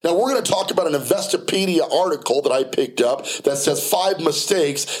Now, we're going to talk about an Investopedia article that I picked up that says 5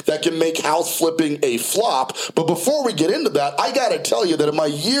 mistakes that can make house flipping a flop. But before we get into that, I got to tell you that in my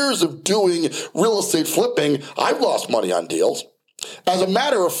years of doing real estate flipping, I've lost money on deals. As a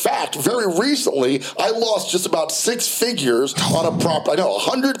matter of fact, very recently, I lost just about 6 figures on a property. I know,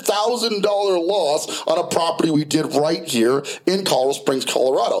 $100,000 loss on a property we did right here in Colorado Springs,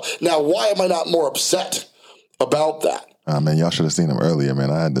 Colorado. Now, why am I not more upset about that? Man, y'all should have seen him earlier, man.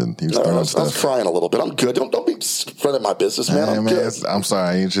 He was throwing stuff. I was crying a little bit. I'm good. Don't be spreading my business, man. I'm good. I'm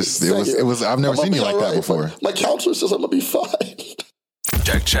sorry. It was. I've never seen you like that before. My counselor says I'm gonna be fine.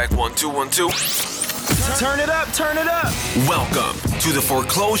 Check 1 2 1 2. Turn it up. Welcome to the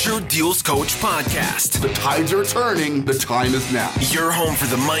Foreclosure Deals Coach podcast. The tides are turning. The time is now. Your home for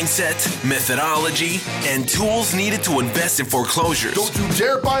the mindset, methodology, and tools needed to invest in foreclosures. Don't you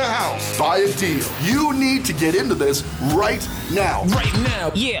dare buy a house. Buy a deal. You need to get into this right now.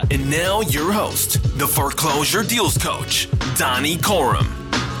 Yeah. And now your host, the Foreclosure Deals Coach, Donnie Corum.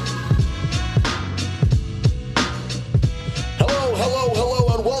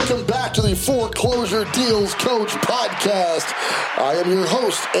 Hello, and welcome back to the Foreclosure Deals Coach podcast. I am your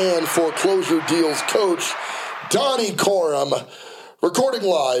host and Foreclosure Deals Coach, Donnie Corum, recording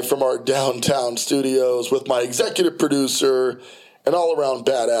live from our downtown studios with my executive producer and all-around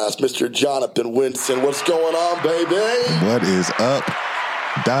badass, Mr. Jonathan Winston. What's going on, baby? What is up,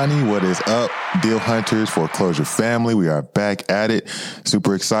 Donnie? What is up, Deal Hunters, Foreclosure family? We are back at it.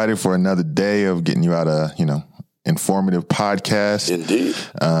 Super excited for another day of getting you out of, informative podcast. Indeed.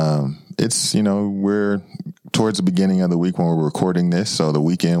 We're towards the beginning of the week when we're recording this, so the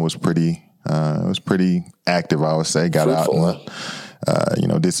weekend was pretty active, I would say. Got fruitful, out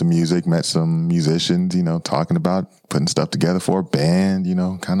and, did some music, met some musicians, talking about putting stuff together for a band,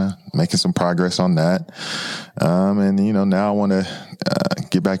 kind of making some progress on that. Now I want to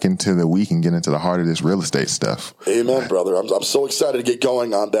get back into the week and get into the heart of this real estate stuff. Amen, brother. I'm so excited to get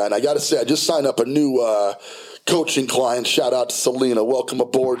going on that. And I got to say, I just signed up a new coaching client. Shout out to Selena. Welcome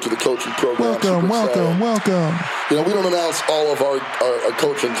aboard to the coaching program. Welcome. We don't announce all of our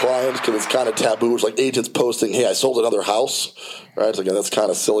coaching clients because it's kind of taboo. It's like agents posting, hey, I sold another house. Right? It's like, that's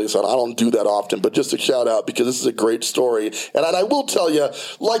kind of silly. So I don't do that often. But just a shout out because this is a great story. And I will tell you,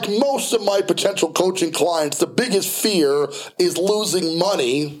 like most of my potential coaching clients, the biggest fear is losing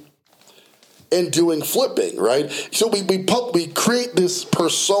money and doing flipping, right? So we create this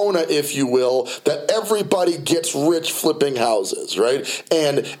persona, if you will, that everybody gets rich flipping houses, right?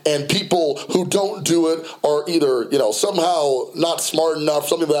 And people who don't do it are either, somehow not smart enough,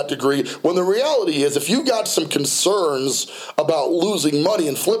 something of that degree, when the reality is if you got some concerns about losing money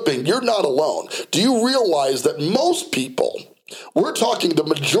in flipping, you're not alone. Do you realize that most people, we're talking the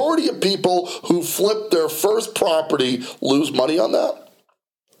majority of people who flip their first property lose money on that?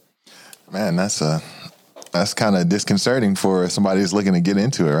 Man, that's kind of disconcerting for somebody who's looking to get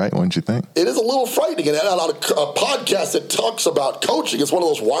into it, right? Wouldn't you think? It is a little frightening. And on a podcast that talks about coaching, it's one of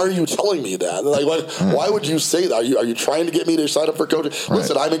those, why are you telling me that? Why would you say that? Are you trying to get me to sign up for coaching? Right.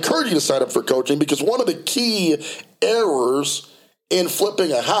 Listen, I'm encouraging you to sign up for coaching because one of the key errors in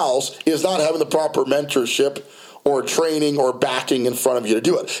flipping a house is not having the proper mentorship or training or backing in front of you to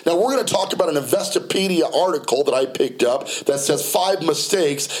do it. Now, we're going to talk about an Investopedia article that I picked up that says 5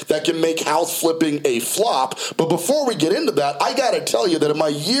 mistakes that can make house flipping a flop. But before we get into that, I got to tell you that in my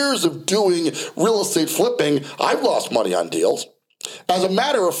years of doing real estate flipping, I've lost money on deals. As a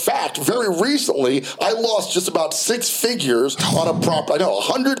matter of fact, very recently, I lost just about 6 figures on a property. I know,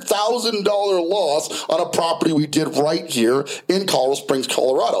 $100,000 loss on a property we did right here in Colorado Springs,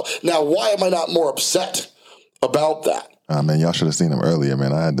 Colorado. Now, why am I not more upset about that? Man, y'all should have seen him earlier,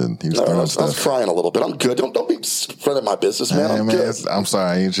 man. He was throwing stuff. I was crying a little bit. I'm good. Don't be spreading my business, man. I'm good. I'm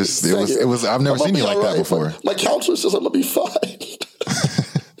sorry. It was. I've never seen you like that before. My counselor says I'm gonna be fine.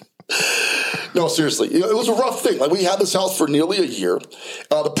 No, seriously. It was a rough thing. We had this house for nearly a year.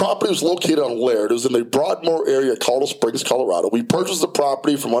 The property was located on Laird. It was in the Broadmoor area, Colorado Springs, Colorado. We purchased the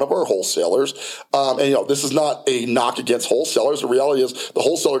property from one of our wholesalers. This is not a knock against wholesalers. The reality is the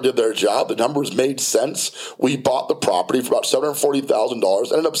wholesaler did their job. The numbers made sense. We bought the property for about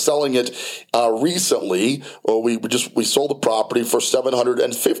 $740,000. Ended up selling it recently. We sold the property for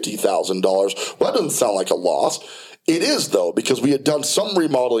 $750,000. Well, that doesn't sound like a loss. It is, though, because we had done some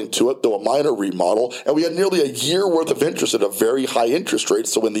remodeling to it, though a minor remodel, and we had nearly a year worth of interest at a very high interest rate.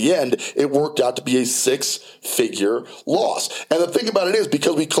 So in the end, it worked out to be a 6-figure loss. And the thing about it is,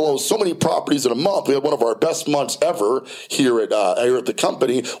 because we closed so many properties in a month, we had one of our best months ever here at the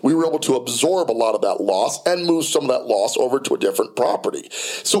company. We were able to absorb a lot of that loss and move some of that loss over to a different property.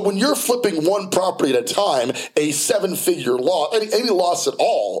 So when you're flipping one property at a time, a 7-figure loss, any loss at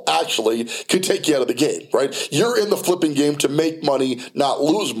all, actually, could take you out of the game, right? You're in the flipping game to make money, not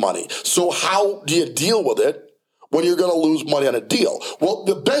lose money. So how do you deal with it when you're going to lose money on a deal? Well,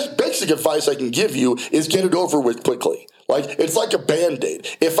 the basic advice I can give you is get it over with quickly. It's like a Band-Aid.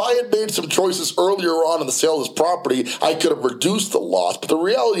 If I had made some choices earlier on in the sale of this property, I could have reduced the loss. But the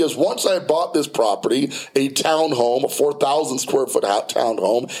reality is, once I bought this property, a townhome, a 4,000 square foot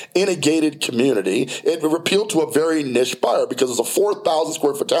townhome in a gated community, it appealed to a very niche buyer because it's a 4,000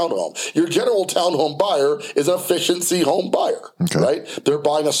 square foot townhome. Your general townhome buyer is an efficiency home buyer, right? They're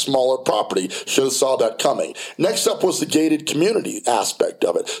buying a smaller property. Should have saw that coming. Next up was the gated community aspect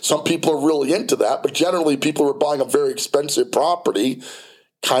of it. Some people are really into that, but generally people who are buying a very expensive property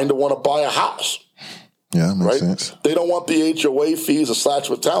kind of want to buy a house. Yeah, makes sense. They don't want the HOA fees attached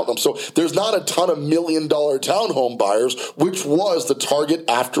with townhomes. So there's not a ton of $1 million townhome buyers, which was the target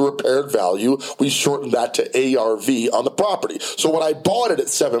after repaired value. We shortened that to ARV on the property. So when I bought it at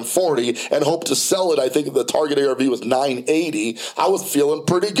 $740 and hoped to sell it, I think the target ARV was $980. I was feeling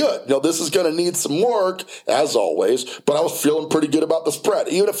pretty good. This is going to need some work, as always, but I was feeling pretty good about the spread.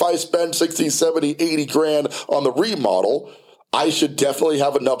 Even if I spend 60, 70, 80 grand on the remodel, I should definitely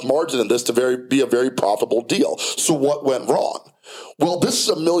have enough margin in this to be a very profitable deal. So what went wrong? Well, this is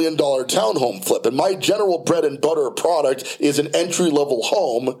a $1 million townhome flip, and my general bread and butter product is an entry-level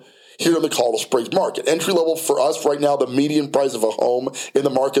home here in the Colorado Springs market. Entry level for us right now, the median price of a home in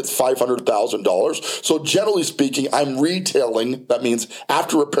the market is $500,000. So generally speaking, I'm retailing. That means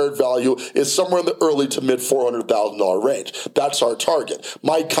after repaired value is somewhere in the early to mid $400,000 range. That's our target.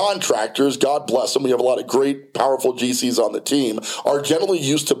 My contractors, God bless them, we have a lot of great, powerful GCs on the team, are generally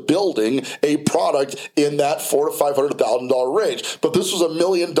used to building a product in that $400,000 to $500,000 range. But this was a $1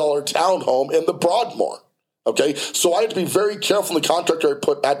 million townhome in the Broadmoor. Okay, so I had to be very careful in the contractor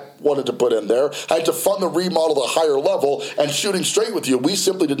I wanted to put in there. I had to fund the remodel to a higher level, and shooting straight with you, we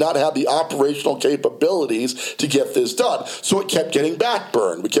simply did not have the operational capabilities to get this done. So it kept getting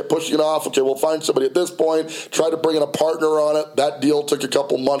backburned. We kept pushing it off. Okay, we'll find somebody at this point, try to bring in a partner on it. That deal took a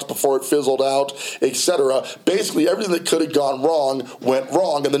couple months before it fizzled out, etc. Basically, everything that could have gone wrong went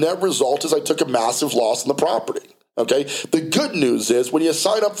wrong, and the net result is I took a massive loss in the property. Okay. The good news is when you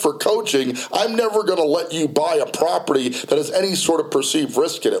sign up for coaching, I'm never going to let you buy a property that has any sort of perceived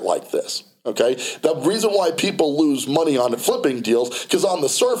risk in it like this. Okay. The reason why people lose money on flipping deals, because on the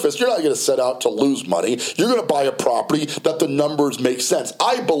surface, you're not going to set out to lose money. You're going to buy a property that the numbers make sense.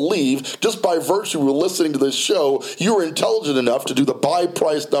 I believe just by virtue of listening to this show, you're intelligent enough to do the buy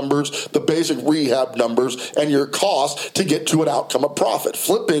price numbers, the basic rehab numbers, and your cost to get to an outcome of profit.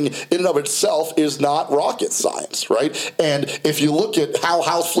 Flipping in and of itself is not rocket science, right? And if you look at how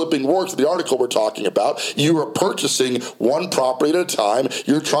house flipping works, the article we're talking about, you are purchasing one property at a time.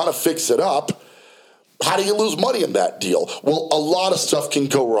 You're trying to fix it up. How do you lose money in that deal? Well, a lot of stuff can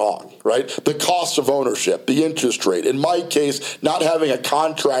go wrong, right? The cost of ownership, the interest rate. In my case, not having a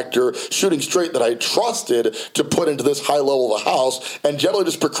contractor shooting straight that I trusted to put into this high level of a house, and generally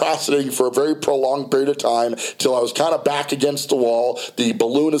just procrastinating for a very prolonged period of time till I was kind of back against the wall. The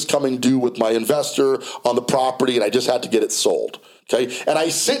balloon is coming due with my investor on the property, and I just had to get it sold. Okay, and I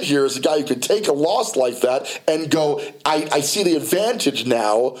sit here as a guy who could take a loss like that and go, I see the advantage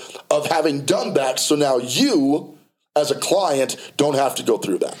now of having done that. So now you, as a client, don't have to go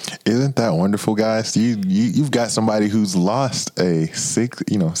through that. Isn't that wonderful, guys? You've got somebody who's lost a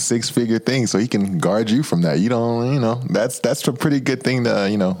six-figure thing, so he can guard you from that. That's a pretty good thing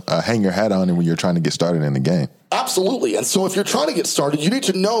to hang your hat on when you're trying to get started in the game. Absolutely. And so if you're trying to get started, you need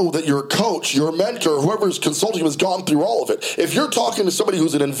to know that your coach, your mentor, whoever's consulting you has gone through all of it. If you're talking to somebody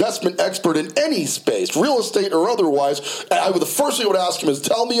who's an investment expert in any space, real estate or otherwise, the first thing I would ask him is,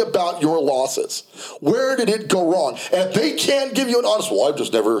 tell me about your losses. Where did it go wrong? And if they can't give you an honest, well, I've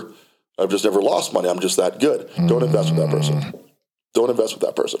just never lost money. I'm just that good. Don't invest with that person. Don't invest with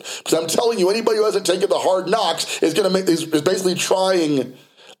that person. Because I'm telling you, anybody who hasn't taken the hard knocks is basically trying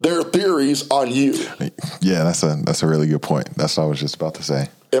their theories on you. Yeah, that's a really good point. That's what I was just about to say.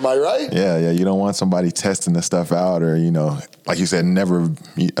 Am I right? Yeah. You don't want somebody testing the stuff out, or like you said, never.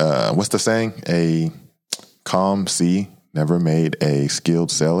 What's the saying? A calm sea never made a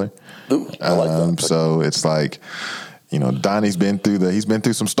skilled sailor. Ooh, I like that. So it's like, Donnie's been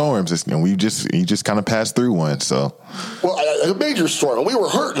through some storms, and he just kind of passed through one. So, well, a major storm, and we were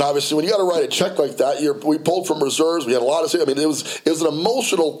hurting. Obviously, when you got to write a check like that, we pulled from reserves. We had a lot of. I mean, it was an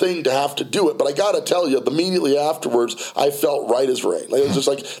emotional thing to have to do it. But I got to tell you, immediately afterwards, I felt right as rain. It was just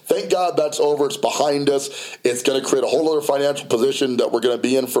like, thank God that's over. It's behind us. It's going to create a whole other financial position that we're going to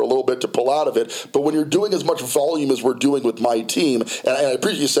be in for a little bit to pull out of it. But when you're doing as much volume as we're doing with my team, and I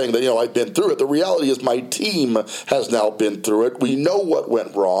appreciate you saying that, I've been through it. The reality is my team has now been through it. We know what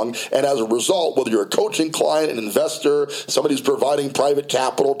went wrong. And as a result, whether you're a coaching client, an investor, somebody who's providing private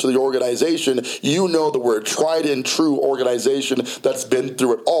capital to the organization, you know that we're a tried and true organization that's been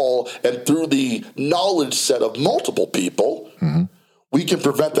through it all. And through the knowledge set of multiple people, we can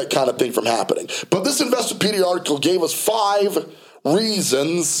prevent that kind of thing from happening. But this Investopedia article gave us 5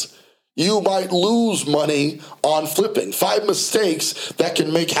 reasons you might lose money on flipping. 5 mistakes that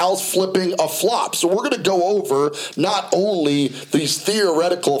can make house flipping a flop. So we're going to go over not only these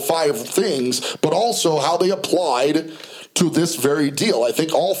theoretical 5 things, but also how they applied to this very deal. I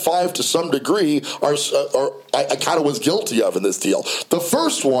think all 5 to some degree are I kind of was guilty of in this deal. The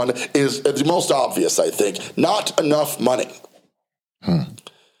first one is the most obvious, I think, not enough money.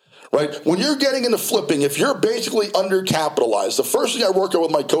 Right? When you're getting into flipping, if you're basically undercapitalized, the first thing I work on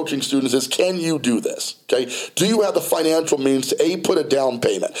with my coaching students is, can you do this? Okay? Do you have the financial means to put a down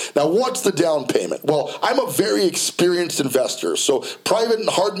payment? Now, what's the down payment? Well, I'm a very experienced investor, so private and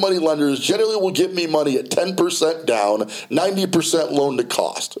hard money lenders generally will give me money at 10% down, 90% loan to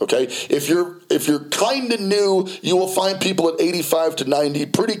cost. Okay? If you're kind of new, you will find people at 85 to 90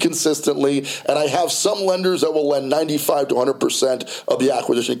 pretty consistently, and I have some lenders that will lend 95 to 100% of the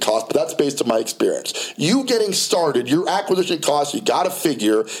acquisition cost. But that's based on my experience. You getting started, your acquisition cost, you got to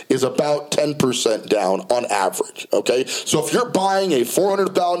figure, is about 10% down on average, okay? So if you're buying a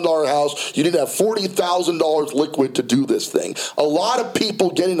 $400,000 house, you need to have $40,000 liquid to do this thing. A lot of people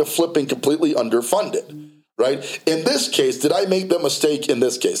getting to flipping completely underfunded. Right? In this case, did I make the mistake in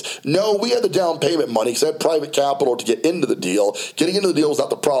this case? No, we had the down payment money because I had private capital to get into the deal. Getting into the deal was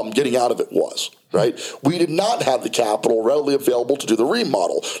not the problem. Getting out of it was. Right? We did not have the capital readily available to do the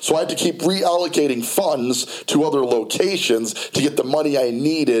remodel. So I had to keep reallocating funds to other locations to get the money I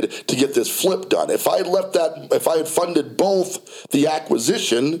needed to get this flip done. If I had funded both the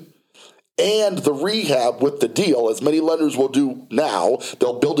acquisition and the rehab with the deal, as many lenders will do now,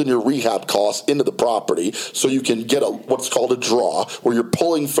 they'll build in your rehab costs into the property so you can get what's called a draw, where you're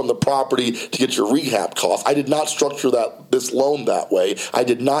pulling from the property to get your rehab costs. I did not structure this loan that way. I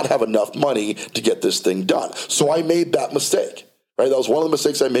did not have enough money to get this thing done. So I made that mistake. Right? That was one of the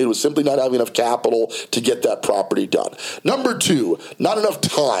mistakes I made, was simply not having enough capital to get that property done. Number 2, not enough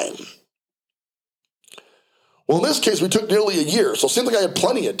time. Well, in this case, we took nearly a year, so it seemed like I had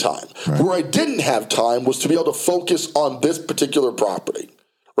plenty of time. Right. Where I didn't have time was to be able to focus on this particular property,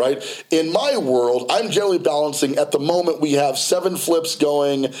 right? In my world, I'm generally balancing, at the moment, we have 7 flips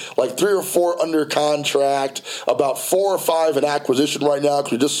going, like 3 or 4 under contract, about 4 or 5 in acquisition right now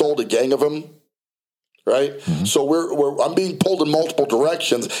because we just sold a gang of them. Right? Mm-hmm. So I'm being pulled in multiple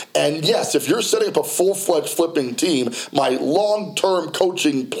directions. And yes, if you're setting up a full-fledged flipping team, my long-term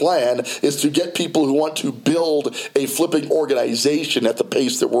coaching plan is to get people who want to build a flipping organization at the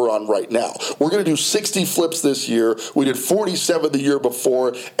pace that we're on right now. We're going to do 60 flips this year. We did 47 the year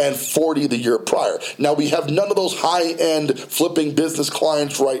before and 40 the year prior. Now, we have none of those high-end flipping business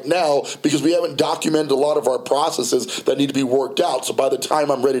clients right now because we haven't documented a lot of our processes that need to be worked out. So by the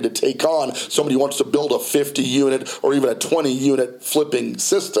time I'm ready to take on somebody who wants to build a 50-unit or even a 20-unit flipping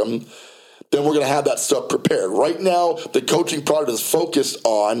system, then we're going to have that stuff prepared. Right now, the coaching product is focused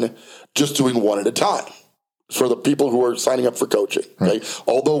on just doing one at a time for the people who are signing up for coaching. Okay, right.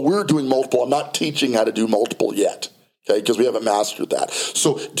 Although we're doing multiple, I'm not teaching how to do multiple yet. Okay, because we haven't mastered that.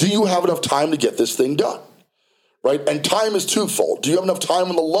 So, do you have enough time to get this thing done? Right? And time is twofold. Do you have enough time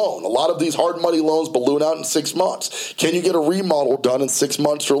on the loan? A lot of these hard money loans balloon out in 6 months. Can you get a remodel done in 6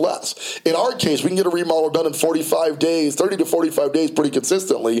 months or less? In our case, we can get a remodel done in 45 days, 30 to 45 days pretty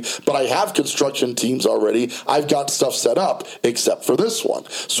consistently, but I have construction teams already. I've got stuff set up, except for this one.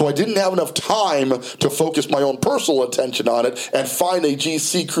 So I didn't have enough time to focus my own personal attention on it and find a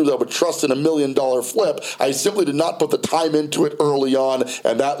GC crew that would trust in $1 million flip. I simply did not put the time into it early on,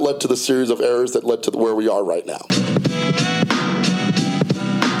 and that led to the series of errors that led to where we are right now.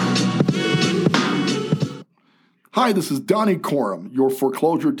 Hi, this is Donnie Corum, your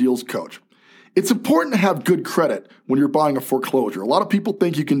foreclosure deals coach. It's important to have good credit when you're buying a foreclosure. A lot of people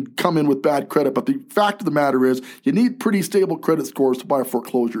think you can come in with bad credit, but the fact of the matter is you need pretty stable credit scores to buy a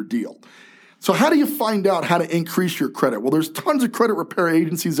foreclosure deal. So how do you find out how to increase your credit? Well, there's tons of credit repair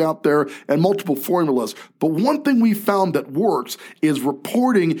agencies out there and multiple formulas. But one thing we found that works is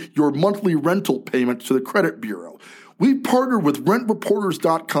reporting your monthly rental payments to the credit bureau. We partnered with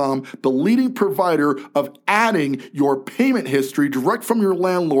RentReporters.com, the leading provider of adding your payment history direct from your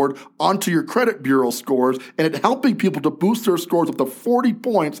landlord onto your credit bureau scores, and it helping people to boost their scores up to 40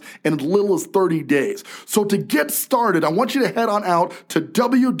 points in as little as 30 days. So to get started, I want you to head on out to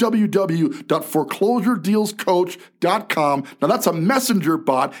www.foreclosuredealscoach.com. Now that's a messenger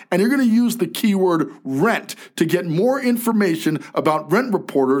bot, and you're going to use the keyword rent to get more information about Rent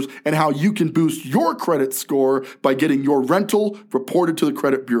Reporters and how you can boost your credit score by getting your rental reported to the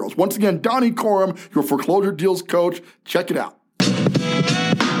credit bureaus. Once again, Donnie Corum, your foreclosure deals coach. Check it out.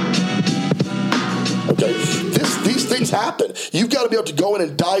 Okay, these things happen. You've got to be able to go in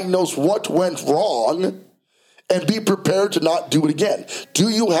and diagnose what went wrong and be prepared to not do it again. Do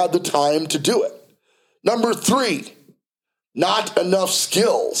you have the time to do it? Number 3, not enough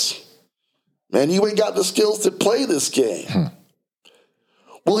skills. Man, you ain't got the skills to play this game.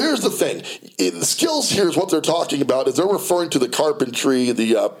 Well, here's the thing. The skills here is what they're talking about is they're referring to the carpentry,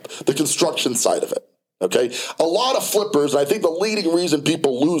 the construction side of it. Okay? A lot of flippers, and I think the leading reason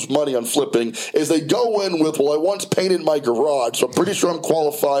people lose money on flipping is they go in with, well, I once painted my garage, so I'm pretty sure I'm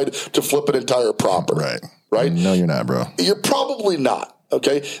qualified to flip an entire property. Right? No, you're not, bro. You're probably not.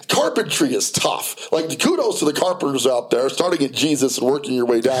 Okay? Carpentry is tough. Like, kudos to the carpenters out there, starting at Jesus and working your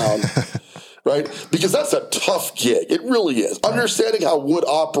way down. Right? Because that's a tough gig. It really is. Understanding how wood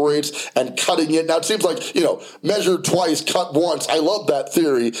operates and cutting it. Now, it seems like, measure twice, cut once. I love that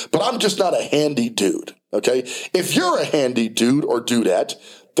theory, but I'm just not a handy dude. Okay? If you're a handy dude or dudette,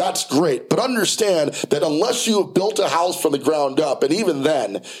 that's great. But understand that unless you have built a house from the ground up, and even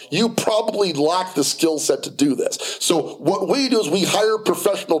then, you probably lack the skill set to do this. So what we do is we hire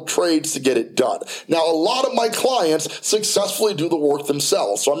professional trades to get it done. Now, a lot of my clients successfully do the work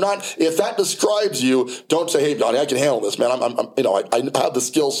themselves. So if that describes you, don't say, hey, Donnie, I can handle this, man. I have the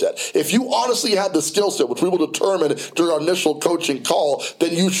skill set. If you honestly have the skill set, which we will determine during our initial coaching call,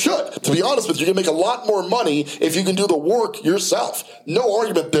 then you should. To be honest with you, you can make a lot more money if you can do the work yourself. No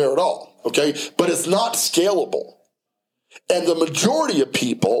argument there at all, okay? But it's not scalable. And the majority of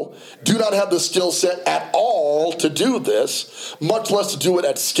people do not have the skill set at all to do this, much less to do it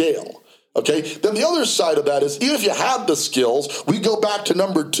at scale, okay? Then the other side of that is, even if you have the skills, we go back to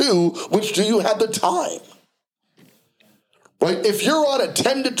number 2, which do you have the time? Right? If you're on a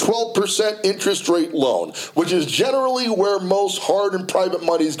 10 to 12% interest rate loan, which is generally where most hard and private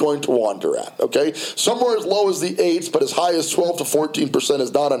money is going to wander at, okay? Somewhere as low as the 8s, but as high as 12 to 14%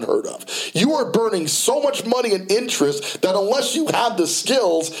 is not unheard of. You are burning so much money in interest that unless you have the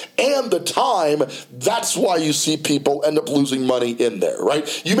skills and the time, that's why you see people end up losing money in there, right?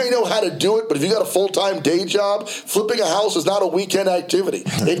 You may know how to do it, but if you got a full-time day job, flipping a house is not a weekend activity.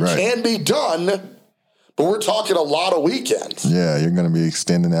 It can be done, but we're talking a lot of weekends. Yeah, you're going to be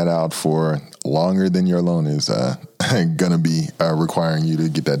extending that out for longer than your loan is going to be requiring you to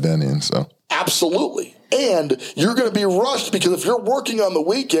get that done in. So absolutely. And you're going to be rushed because if you're working on the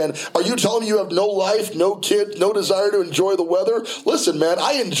weekend, are you telling me you have no life, no kids, no desire to enjoy the weather? Listen, man,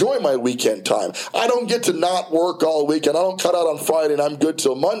 I enjoy my weekend time. I don't get to not work all weekend. I don't cut out on Friday and I'm good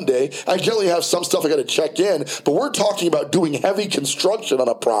till Monday. I generally have some stuff I got to check in, but we're talking about doing heavy construction on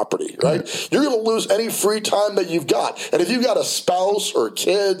a property, right? You're going to lose any free time that you've got. And if you've got a spouse or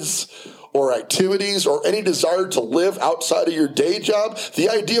kids or activities or any desire to live outside of your day job, the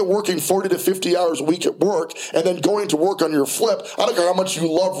idea of working 40 to 50 hours a week at work and then going to work on your flip, I don't care how much you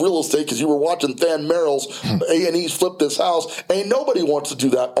love real estate because you were watching Than Merrill's A&E's Flip This House, ain't nobody wants to do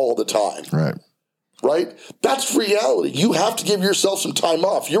that all the time. Right? That's reality. You have to give yourself some time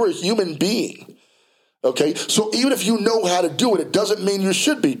off. You're a human being. Okay, so even if you know how to do it, it doesn't mean you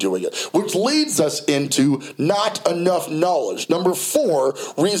should be doing it, which leads us into not enough knowledge. Number 4,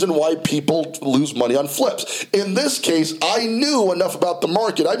 reason why people lose money on flips. In this case, I knew enough about the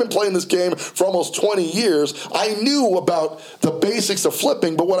market. I've been playing this game for almost 20 years. I knew about the basics of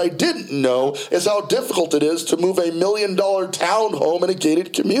flipping, but what I didn't know is how difficult it is to move $1 million townhome in a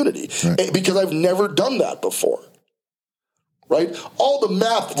gated community, because I've never done that before. Right? All the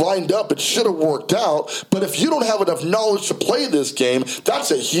math lined up, it should have worked out, but if you don't have enough knowledge to play this game,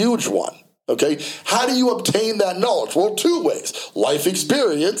 that's a huge one, okay? How do you obtain that knowledge? Well, 2 ways. Life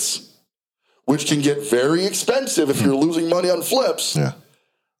experience, which can get very expensive if you're losing money on flips,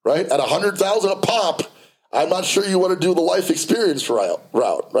 right? At $100,000 a pop, I'm not sure you want to do the life experience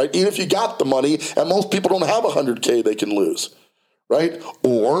route, right? Even if you got the money, and most people don't have $100K they can lose, right?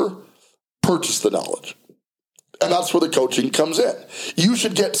 Or purchase the knowledge. And that's where the coaching comes in. You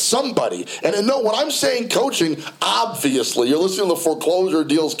should get somebody. And no, when I'm saying coaching, obviously, you're listening to the Foreclosure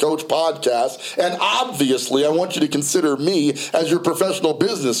Deals Coach podcast, and obviously I want you to consider me as your professional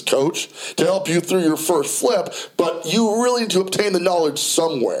business coach to help you through your first flip, but you really need to obtain the knowledge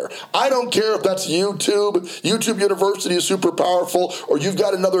somewhere. I don't care if that's YouTube. YouTube University is super powerful, or you've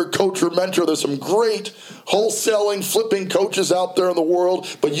got another coach or mentor. There's some great wholesaling, flipping coaches out there in the world,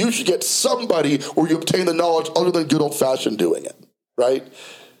 but you should get somebody where you obtain the knowledge other than good old-fashioned doing it, right?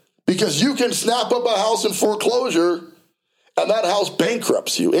 Because you can snap up a house in foreclosure and that house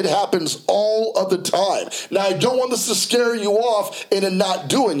bankrupts you. It happens all of the time. Now, I don't want this to scare you off into not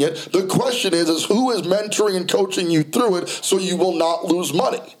doing it. The question is who is mentoring and coaching you through it so you will not lose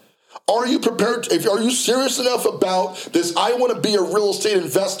money? Are you prepared? Are you serious enough about this? I want to be a real estate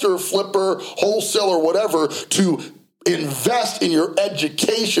investor, flipper, wholesaler, whatever, to invest in your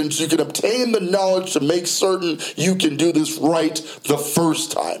education so you can obtain the knowledge to make certain you can do this right the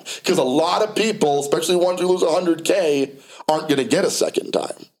first time. Because a lot of people, especially ones who lose $100K, aren't going to get a second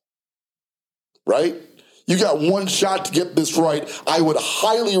time. Right? You got one shot to get this right. I would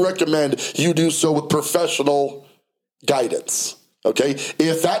highly recommend you do so with professional guidance. Okay,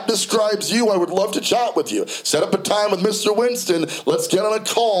 if that describes you, I would love to chat with you. Set up a time with Mr. Winston. Let's get on a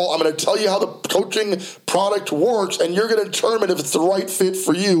call. I'm going to tell you how the coaching product works, and you're going to determine if it's the right fit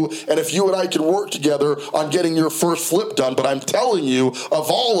for you and if you and I can work together on getting your first flip done. But I'm telling you, of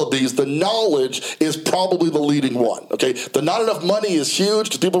all of these, the knowledge is probably the leading one. Okay, the not enough money is huge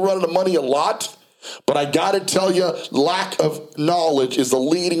because people run out of money a lot. But I got to tell you, lack of knowledge is the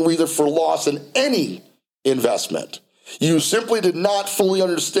leading reason for loss in any investment. You simply did not fully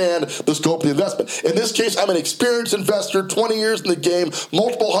understand the scope of the investment. In this case, I'm an experienced investor, 20 years in the game,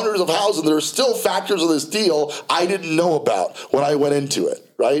 multiple hundreds of houses. There are still factors of this deal I didn't know about when I went into it,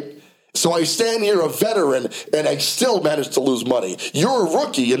 right? So I stand here a veteran, and I still managed to lose money. You're a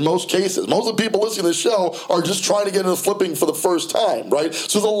rookie in most cases. Most of the people listening to the show are just trying to get into flipping for the first time, right?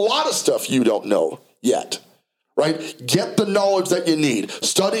 So there's a lot of stuff you don't know yet. Right? Get the knowledge that you need.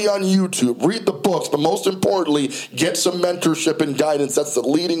 Study on YouTube. Read the books. But most importantly, get some mentorship and guidance. That's the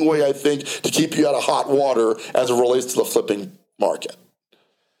leading way, I think, to keep you out of hot water as it relates to the flipping market.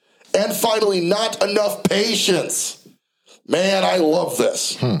 And finally, not enough patience. Man, I love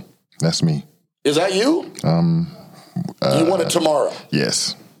this. That's me. Is that you? You want it tomorrow?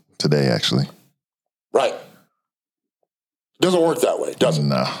 Yes. Today, actually. Right. Doesn't work that way, does it?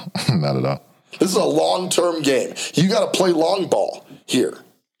 No, not at all. This is a long-term game. You got to play long ball here,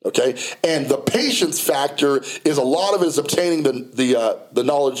 okay? And the patience factor is a lot of it is obtaining the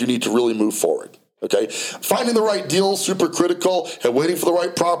knowledge you need to really move forward, okay? Finding the right deal, super critical, and waiting for the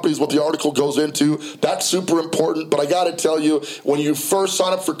right property is what the article goes into. That's super important, but I got to tell you, when you first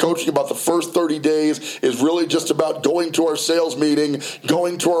sign up for coaching, about the first 30 days is really just about going to our sales meeting,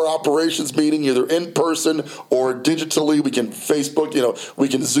 going to our operations meeting, either in person or digitally. We can Facebook, we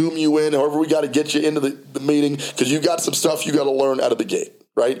can Zoom you in, however we got to get you into the meeting, because you got some stuff you got to learn out of the gate.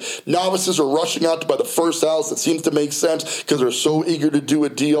 Right? Novices are rushing out to buy the first house that seems to make sense because they're so eager to do a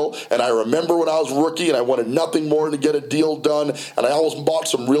deal. And I remember when I was rookie and I wanted nothing more than to get a deal done, and I almost bought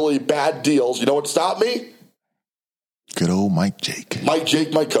some really bad deals. You know what stopped me? Good old Mike Jake. Mike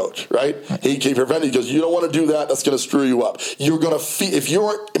Jake, my coach, right? He prevented. He goes, you don't want to do that. That's going to screw you up. You're going to if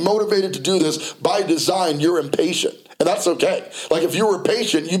you're motivated to do this by design, you're impatient. And that's okay. Like if you were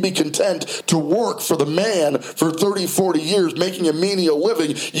patient, you'd be content to work for the man for 30, 40 years, making a menial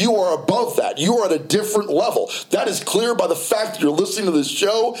living. You are above that. You are at a different level. That is clear by the fact that you're listening to this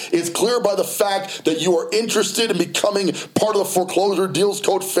show. It's clear by the fact that you are interested in becoming part of the Foreclosure Deals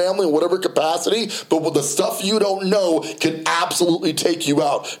Coach family in whatever capacity. But with the stuff you don't know can absolutely take you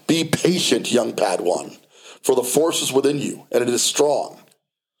out. Be patient, young Padawan, for the force is within you, and it is strong.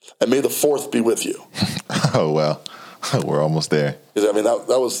 And may the fourth be with you. Oh, well. We're almost there. I mean, it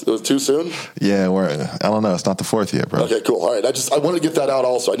was too soon? Yeah, I don't know. It's not the fourth yet, bro. Okay, cool. All right. I wanted to get that out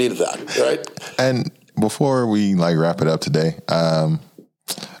also. I needed that, right? And before we wrap it up today,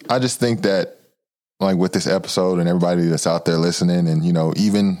 I just think that with this episode and everybody that's out there listening, and,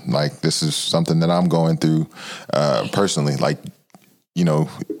 even this is something that I'm going through personally,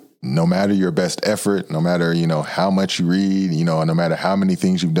 no matter your best effort, no matter, how much you read, no matter how many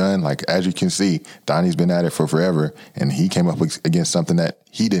things you've done, as you can see, Donnie's been at it for forever, and he came up against something that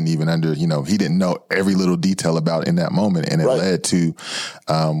he didn't even he didn't know every little detail about in that moment. And it led to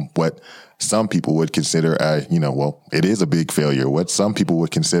what some people would consider it is a big failure, what some people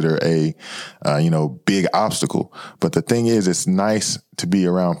would consider a, big obstacle. But the thing is, it's nice to be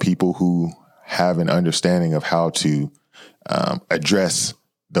around people who have an understanding of how to address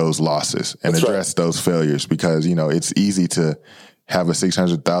those losses and That's address those failures, because, you know, it's easy to have a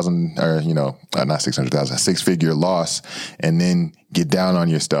 600,000 or, you know, not 600,000, a 6-figure loss, and then get down on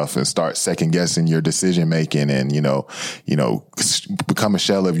your stuff and start second guessing your decision making, and, you know, become a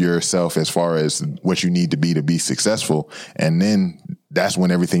shell of yourself as far as what you need to be successful. And then that's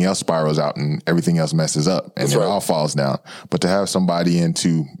when everything else spirals out and everything else messes up, and it all falls down. But to have somebody and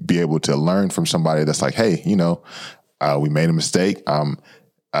to be able to learn from somebody that's like, hey, you know, we made a mistake.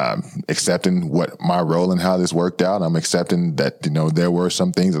 Accepting what my role and how this worked out. I'm accepting that, you know, there were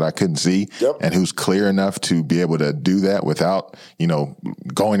some things that I couldn't see, and who's clear enough to be able to do that without, you know,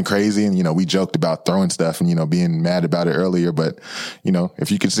 going crazy. And, you know, we joked about throwing stuff and, you know, being mad about it earlier, but, you know,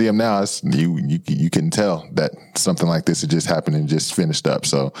 if you can see him now, you can tell that something like this had just happened and just finished up.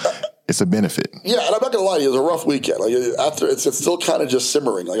 So it's a benefit. Yeah, and I'm not going to lie to you, it was a rough weekend. Like, after it's still kind of just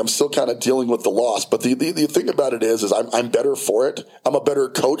simmering. Like, I'm still kind of dealing with the loss. But the thing about it is I'm better for it. I'm a better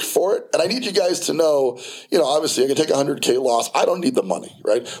coach for it. And I need you guys to know, you know, obviously I can take a $100K loss. I don't need the money,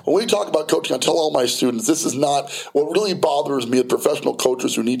 right? When we talk about coaching, I tell all my students, this is not what really bothers me with professional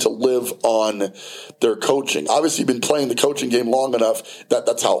coaches who need to live on their coaching. Obviously, you've been playing the coaching game long enough that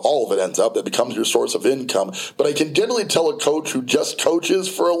that's how all of it ends up. It becomes your source of income. But I can generally tell a coach who just coaches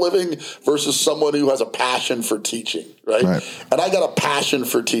for a living versus someone who has a passion for teaching, right? And I got a passion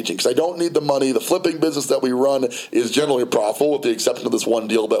for teaching because I don't need the money. The flipping business that we run is generally profitable, with the exception of this one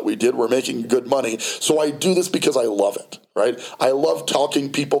deal that we did. We're making good money. So I do this because I love it, right? I love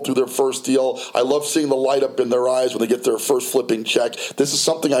talking people through their first deal. I love seeing the light up in their eyes when they get their first flipping check. This is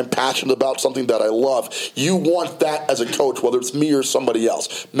something I'm passionate about, something that I love. You want that as a coach, whether it's me or somebody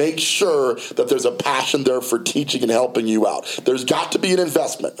else. Make sure that there's a passion there for teaching and helping you out. There's got to be an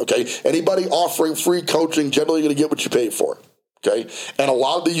investment, okay? Anybody offering free coaching, generally going to get what you pay for. Okay. And a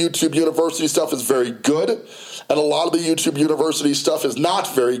lot of the YouTube University stuff is very good. And a lot of the YouTube University stuff is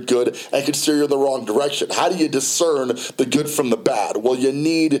not very good and can steer you in the wrong direction. How do you discern the good from the bad? Well, you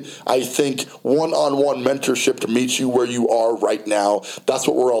need, I think, one-on-one mentorship to meet you where you are right now. That's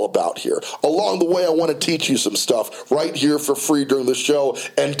what we're all about here. Along the way, I want to teach you some stuff right here for free during the show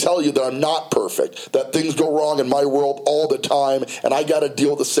and tell you that I'm not perfect, that things go wrong in my world all the time, and I got to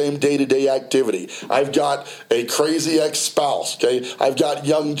deal with the same day-to-day activity. I've got a crazy ex-spouse. Okay, I've got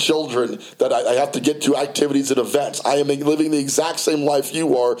young children that I have to get to activities and events. I am living the exact same life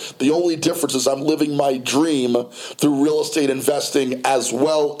you are. The only difference is I'm living my dream through real estate investing as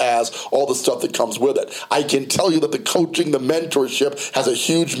well as all the stuff that comes with it. I can tell you that the coaching, the mentorship has a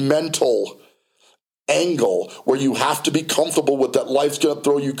huge mental angle where you have to be comfortable with that life's going to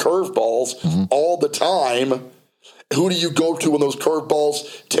throw you curveballs all the time. Who do you go to when those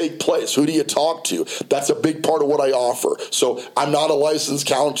curveballs take place? Who do you talk to? That's a big part of what I offer. So I'm not a licensed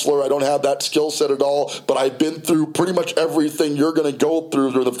counselor. I don't have that skill set at all, but I've been through pretty much everything you're going to go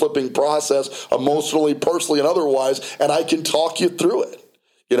through during the flipping process, emotionally, personally, and otherwise, and I can talk you through it.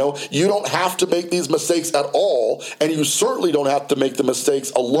 You know, you don't have to make these mistakes at all, and you certainly don't have to make the mistakes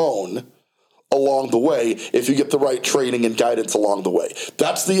alone along the way if you get the right training and guidance along the way.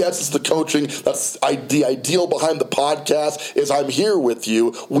 That's the essence of the coaching. That's the ideal behind the podcast is I'm here with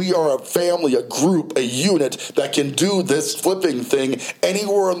you. We are a family, a group, a unit that can do this flipping thing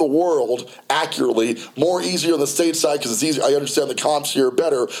anywhere in the world accurately, more easier on the state side because it's easier. I understand the comps here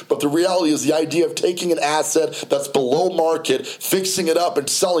better, but the reality is the idea of taking an asset that's below market, fixing it up and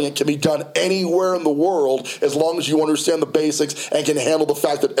selling it can be done anywhere in the world as long as you understand the basics and can handle the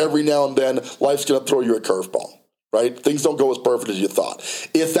fact that every now and then life's going to throw you a curveball, right? Things don't go as perfect as you thought.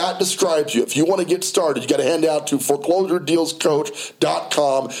 If that describes you, if you want to get started, you got to head out to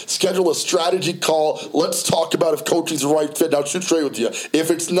foreclosuredealscoach.com, schedule a strategy call. Let's talk about if coaching's the right fit. Now, shoot straight with you. If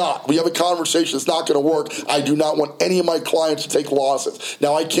it's not, we have a conversation. It's not going to work. I do not want any of my clients to take losses.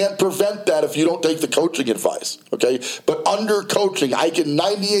 Now, I can't prevent that if you don't take the coaching advice, okay? But under coaching, I get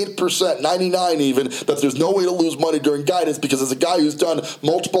 98%, 99 even, that there's no way to lose money during guidance because as a guy who's done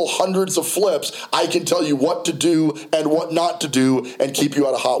multiple hundreds of flips, I can tell you what to do and what not to do and keep you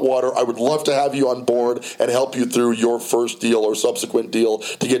out of hot water. I would love to have you on board and help you through your first deal or subsequent deal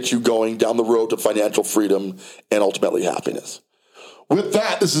to get you going down the road to financial freedom and ultimately happiness. With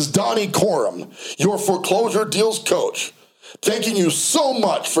that, this is Donnie Corum, your foreclosure deals coach. Thanking you so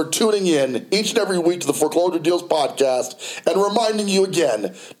much for tuning in each and every week to the Foreclosure Deals podcast and reminding you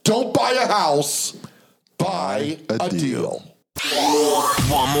again, don't buy a house, buy a deal.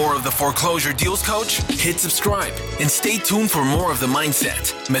 Want more of the Foreclosure Deals Coach? Hit subscribe and stay tuned for more of the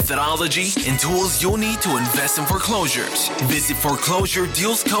mindset, methodology, and tools you'll need to invest in foreclosures. Visit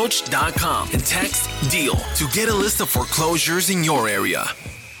foreclosuredealscoach.com and text DEAL to get a list of foreclosures in your area.